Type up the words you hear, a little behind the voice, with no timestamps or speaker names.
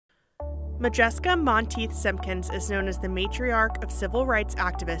Modjeska Monteith Simkins is known as the matriarch of civil rights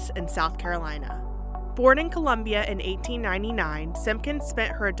activists in South Carolina. Born in Columbia in 1899, Simkins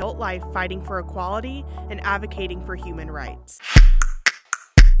spent her adult life fighting for equality and advocating for human rights.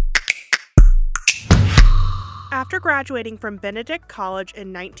 After graduating from Benedict College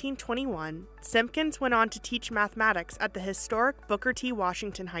in 1921, Simkins went on to teach mathematics at the historic Booker T.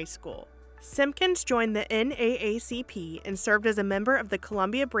 Washington High School. Simkins joined the NAACP and served as a member of the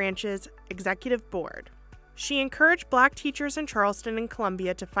Columbia branch's executive board. She encouraged black teachers in Charleston and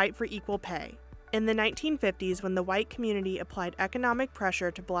Columbia to fight for equal pay. In the 1950s, when the white community applied economic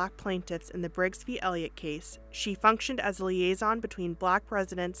pressure to black plaintiffs in the Briggs v. Elliott case, she functioned as a liaison between black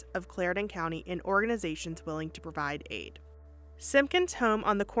residents of Clarendon County and organizations willing to provide aid. Simkins' home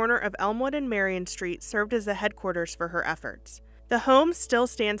on the corner of Elmwood and Marion Street served as the headquarters for her efforts. The home still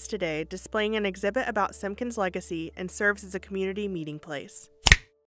stands today, displaying an exhibit about Simkins' legacy and serves as a community meeting place.